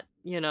 why not?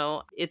 You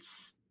know,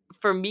 it's,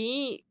 for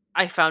me,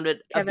 I found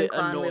it a Kevin bit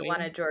Kwan, we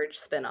want a annoying. George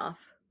spinoff.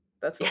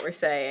 That's what we're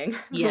saying.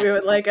 We Yes,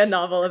 would like a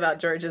novel about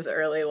George's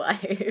early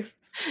life.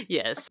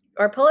 yes,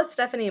 Or pull a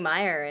Stephanie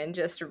Meyer and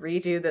just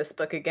redo this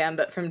book again,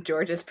 but from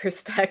George's yes.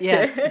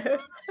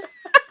 perspective.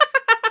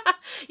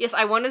 Yes,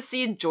 I want to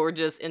see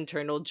George's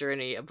internal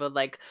journey about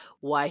like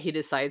why he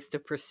decides to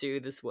pursue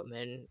this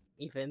woman,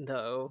 even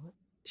though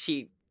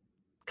she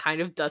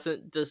kind of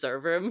doesn't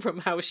deserve him from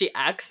how she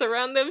acts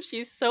around him.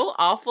 She's so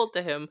awful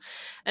to him.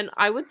 And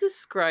I would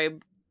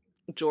describe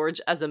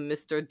George as a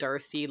Mr.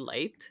 Darcy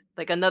light.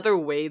 Like, another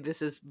way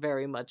this is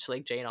very much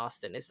like Jane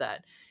Austen is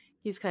that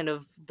he's kind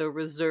of the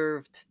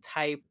reserved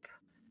type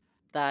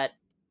that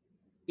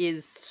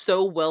is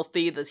so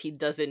wealthy that he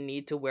doesn't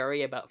need to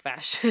worry about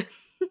fashion.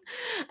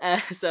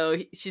 So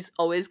she's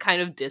always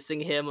kind of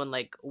dissing him on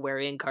like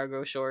wearing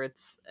cargo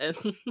shorts and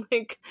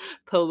like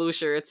polo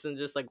shirts and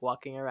just like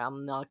walking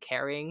around not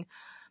caring.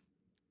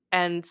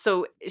 And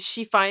so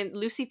Lucy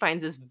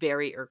finds this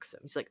very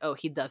irksome. She's like, oh,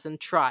 he doesn't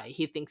try.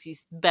 He thinks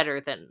he's better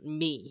than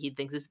me. He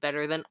thinks he's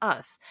better than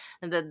us.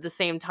 And at the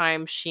same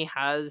time, she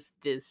has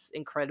this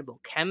incredible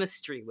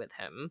chemistry with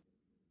him.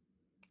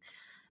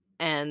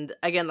 And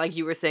again, like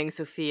you were saying,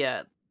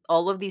 Sophia,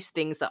 all of these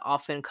things that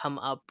often come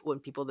up when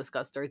people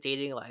discuss their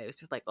dating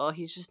lives, it's like, oh,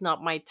 he's just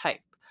not my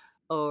type.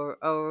 Or,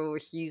 oh,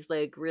 he's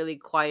like really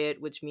quiet,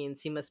 which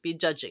means he must be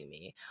judging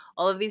me.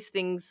 All of these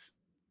things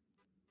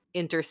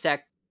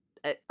intersect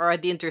are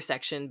at the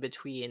intersection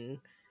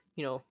between,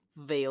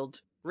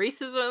 veiled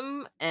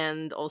racism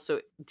and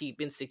also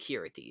deep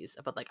insecurities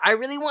about like, I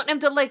really want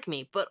him to like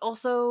me, but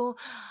also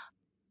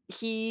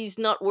he's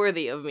not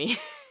worthy of me.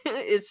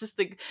 It's just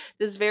like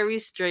this very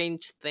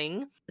strange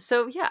thing.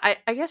 So yeah,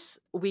 I guess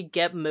we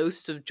get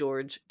most of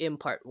George in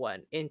part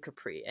one in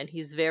Capri, and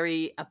he's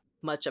very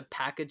much a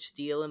package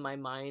deal in my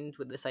mind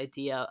with this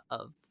idea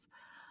of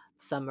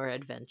summer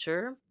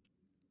adventure.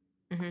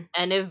 Mm-hmm.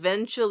 And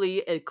eventually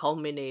it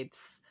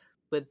culminates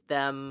with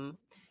them,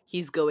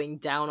 he's going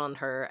down on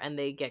her and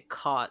they get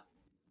caught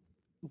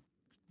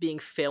being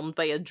filmed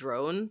by a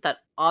drone that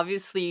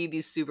obviously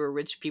these super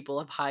rich people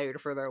have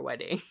hired for their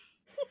wedding.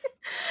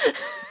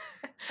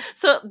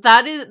 So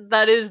that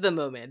is the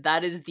moment.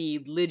 That is the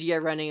Lydia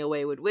running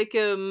away with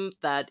Wickham.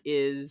 That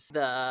is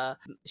the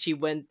she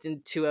went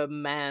into a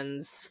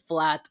man's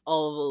flat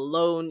all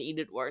alone,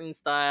 Edith Wharton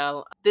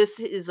style. This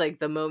is like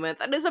the moment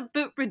that is a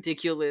bit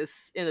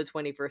ridiculous in the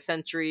 21st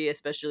century,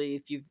 especially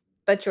if you've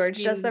But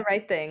George does the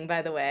right thing,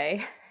 by the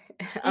way.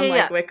 Yeah.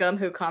 Unlike Wickham,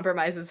 who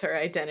compromises her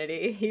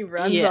identity, he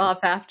runs Yeah. off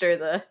after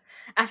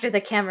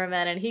the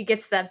cameraman, and he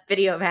gets that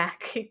video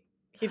back.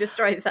 He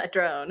destroys that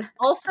drone.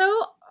 Also,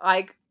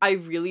 I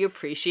really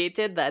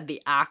appreciated that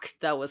the act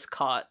that was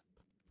caught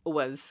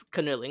was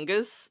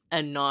cunnilingus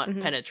and not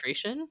Mhm.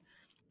 penetration.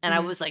 And I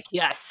Mhm. was like,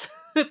 yes,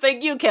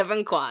 thank you,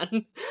 Kevin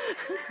Kwan.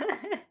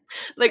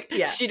 Like,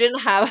 Yeah. she didn't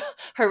have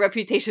her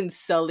reputation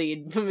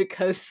sullied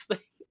because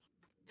like,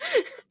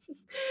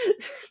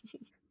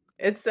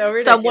 It's so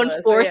ridiculous. someone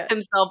but forced yeah.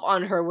 himself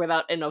on her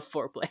without enough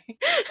foreplay.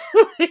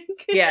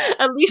 Like, Yeah.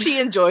 at least she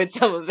enjoyed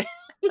some of it.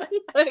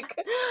 Like,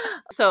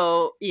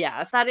 so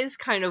yes, that is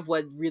kind of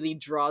what really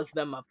draws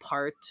them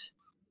apart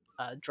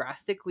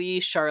drastically.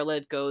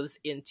 Charlotte goes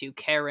into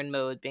Karen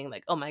mode, being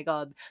like, oh my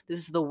god, this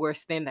is the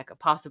worst thing that could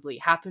possibly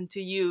happen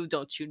to you,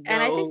 don't you know?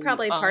 And I think you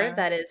probably part of are?"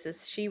 that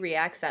is she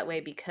reacts that way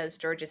because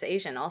George is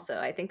Asian also.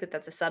 I think that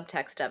that's a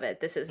subtext of it.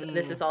 This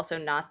is also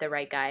not the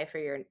right guy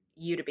for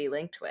you to be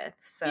linked with.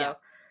 So Yeah.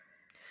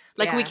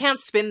 Like, we yeah. can't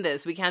spin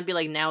this. We can't be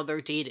like, now they're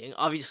dating.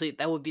 Obviously,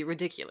 that would be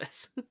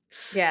ridiculous.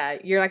 Yeah,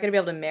 you're not going to be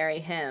able to marry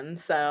him,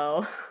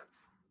 so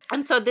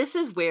And so this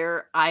is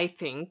where I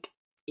think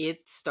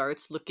it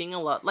starts looking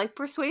a lot like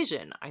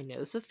Persuasion. I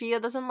know Sophia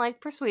doesn't like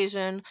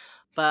Persuasion,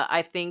 but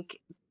I think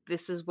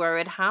this is where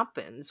it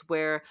happens,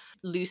 where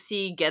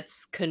Lucy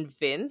gets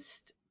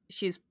convinced.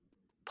 She's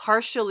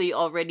partially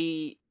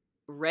already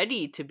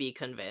ready to be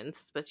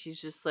convinced, but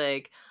she's just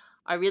like,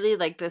 I really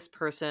like this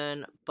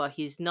person, but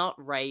he's not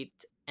right.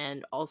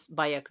 And also,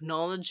 by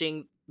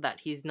acknowledging that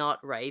he's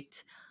not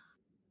right,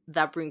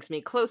 that brings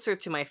me closer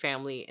to my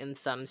family in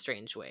some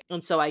strange way.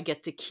 And so I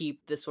get to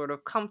keep this sort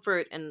of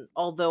comfort. And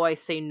although I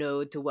say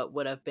no to what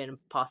would have been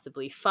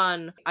possibly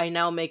fun, I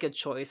now make a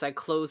choice. I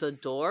close a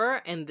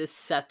door, and this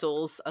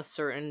settles a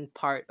certain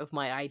part of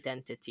my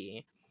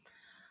identity.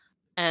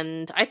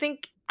 And I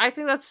think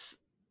that's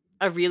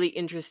a really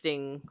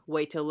interesting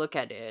way to look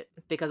at it,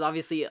 because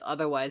obviously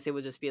otherwise it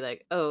would just be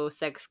like, oh,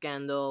 sex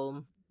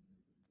scandal,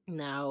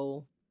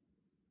 now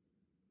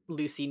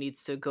Lucy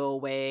needs to go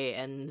away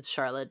and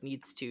Charlotte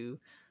needs to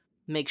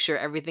make sure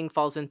everything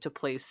falls into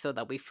place so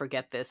that we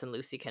forget this and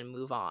Lucy can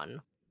move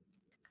on.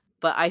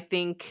 But I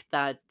think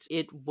that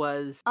it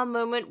was a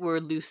moment where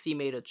Lucy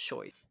made a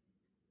choice.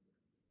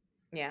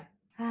 yeah.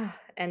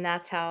 And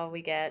that's how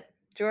we get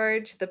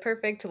George, the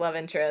perfect love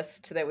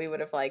interest that we would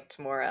have liked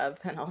more of,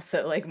 and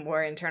also like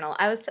more internal.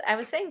 I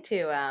was saying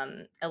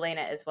to Elena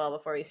as well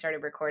before we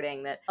started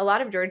recording that a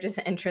lot of George's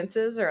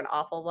entrances are an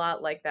awful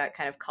lot like that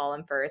kind of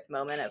Colin Firth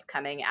moment of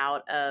coming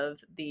out of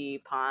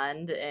the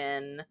pond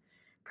in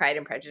Pride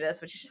and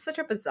Prejudice, which is just such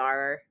a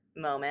bizarre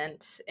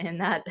moment in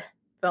that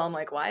film.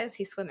 Like, why is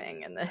he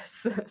swimming in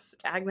this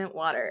stagnant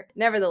water?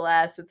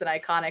 Nevertheless, it's an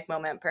iconic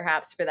moment,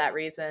 perhaps for that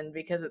reason,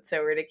 because it's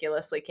so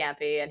ridiculously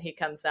campy, and he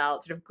comes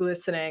out sort of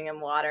glistening in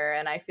water.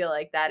 And I feel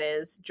like that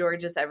is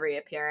George's every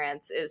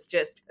appearance is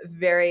just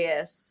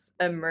various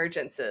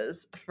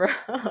emergences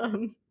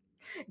from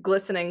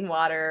glistening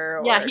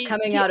water Yeah, or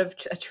coming out of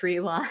a tree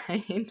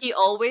line. he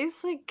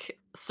always like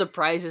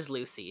surprises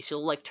Lucy.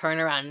 She'll like turn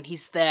around and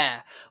he's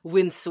there,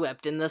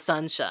 windswept in the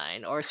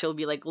sunshine, or she'll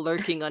be like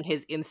lurking on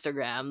his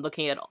Instagram,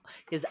 looking at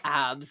his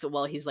abs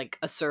while he's like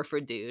a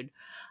surfer dude.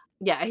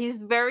 Yeah,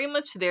 he's very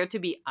much there to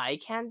be eye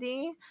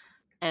candy,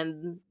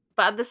 and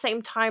but at the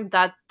same time,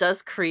 that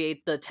does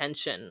create the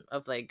tension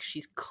of like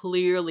she's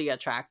clearly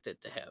attracted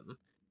to him,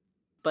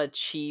 but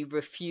she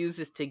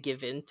refuses to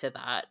give in to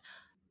that.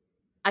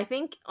 I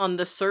think on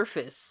the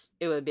surface,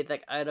 it would be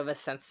like out of a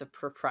sense of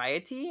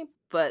propriety,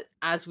 but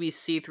as we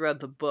see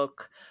throughout the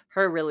book,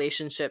 her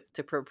relationship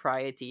to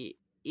propriety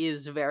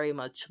is very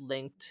much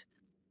linked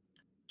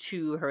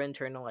to her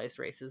internalized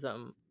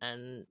racism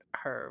and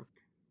her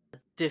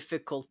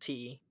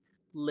difficulty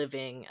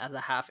living as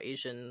a half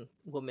Asian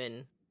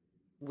woman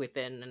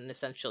within an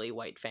essentially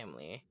white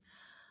family.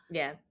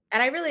 Yeah.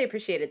 And I really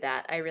appreciated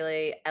that. I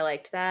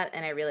liked that,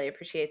 and I really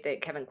appreciate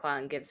that Kevin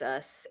Kwan gives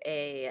us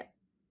a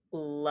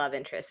love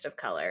interest of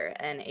color,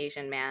 an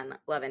Asian man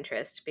love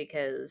interest,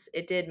 because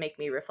it did make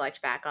me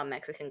reflect back on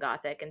Mexican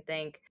Gothic and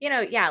think,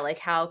 yeah, like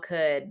how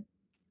could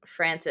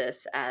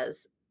Francis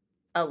as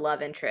a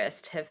love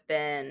interest have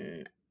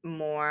been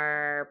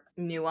more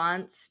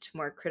nuanced,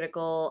 more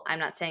critical? I'm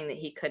not saying that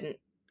he couldn't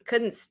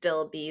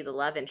still be the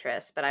love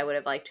interest, but I would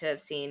have liked to have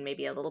seen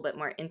maybe a little bit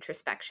more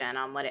introspection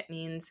on what it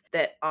means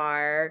that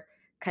our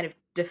kind of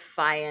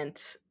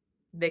defiant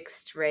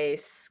mixed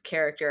race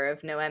character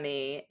of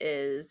Noemi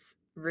is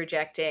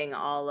rejecting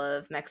all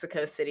of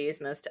Mexico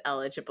City's most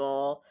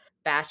eligible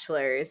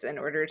bachelors in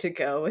order to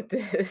go with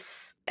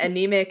this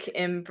anemic,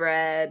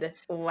 inbred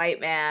white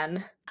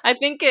man. I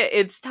think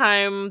it's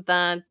time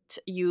that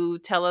you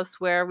tell us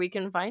where we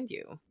can find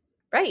you.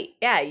 Right.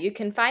 Yeah. You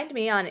can find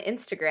me on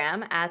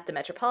Instagram at The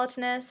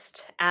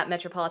Metropolitanist, at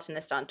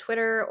Metropolitanist on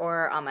Twitter,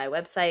 or on my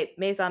website,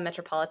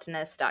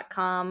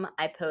 maisonmetropolitanist.com.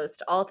 I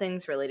post all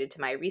things related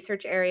to my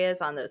research areas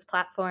on those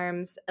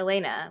platforms.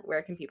 Elena,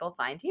 where can people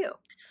find you?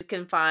 You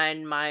can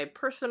find my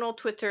personal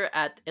Twitter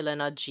at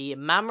Elena G.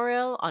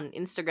 Mamaril. On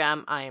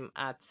Instagram, I'm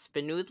at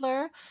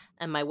Spinoodler.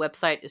 And my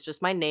website is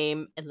just my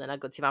name,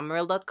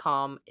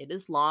 elenagotimamaril.com. It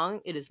is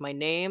long. It is my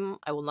name.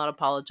 I will not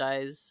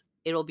apologize.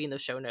 It'll be in the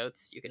show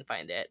notes. You can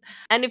find it.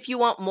 And if you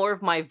want more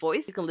of my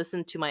voice, you can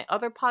listen to my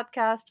other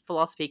podcast,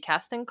 Philosophy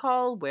Casting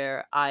Call,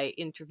 where I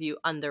interview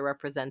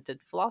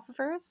underrepresented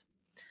philosophers.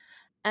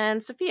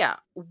 And Sophia,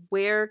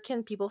 where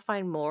can people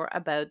find more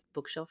about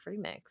Bookshelf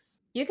Remix?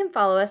 You can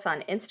follow us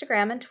on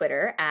Instagram and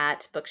Twitter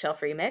at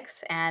Bookshelf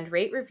Remix, and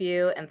rate,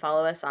 review, and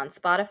follow us on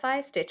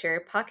Spotify,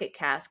 Stitcher, Pocket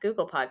Cast,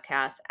 Google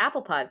Podcasts,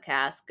 Apple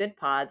Podcasts, Good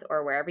Pods,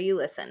 or wherever you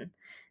listen.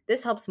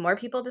 This helps more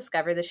people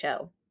discover the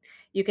show.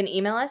 You can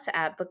email us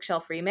at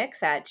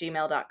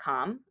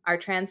bookshelfremix@gmail.com. Our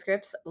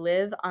transcripts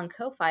live on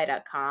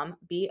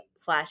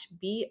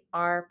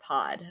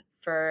ko-fi.com/brpod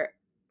for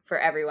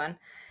everyone.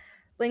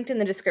 Linked in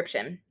the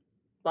description.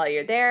 While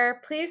you're there,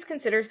 please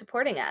consider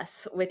supporting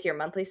us. With your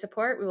monthly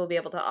support, we will be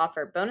able to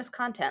offer bonus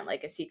content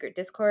like a secret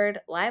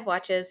Discord, live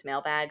watches,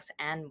 mailbags,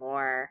 and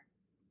more.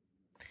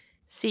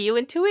 See you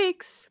in 2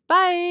 weeks.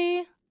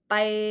 Bye.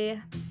 Bye.